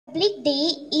Republic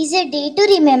Day is a day to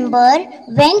remember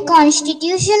when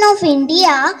Constitution of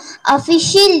India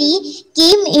officially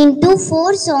came into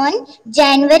force on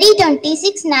January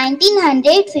 26,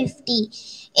 1950.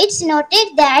 It's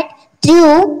noted that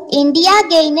through India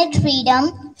gained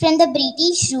freedom from the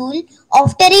British rule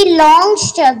after a long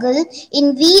struggle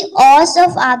in the hours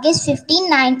of August 15,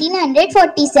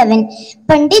 1947.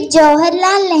 Pandit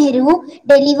Jawaharlal Nehru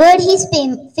delivered his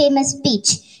famous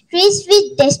speech faced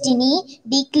with destiny,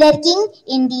 declaring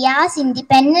India's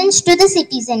independence to the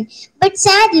citizen. But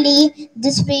sadly,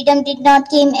 this freedom did not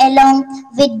come along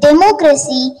with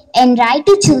democracy and right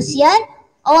to choose your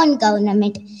own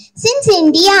government. Since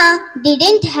India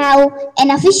didn't have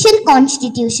an official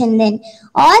constitution then,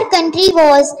 our country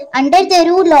was under the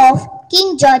rule of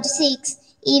King George VI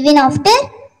even after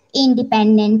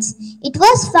independence. It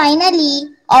was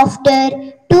finally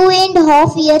after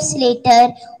 2.5 years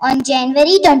later on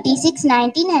January 26,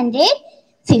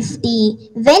 1950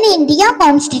 when India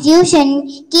constitution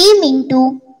came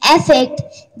into effect,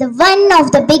 the one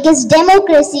of the biggest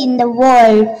democracy in the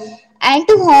world. And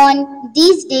to honor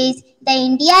these days, the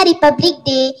India Republic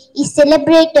Day is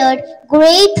celebrated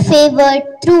great favor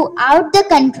throughout the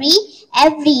country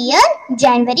every year,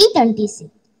 January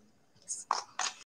 26.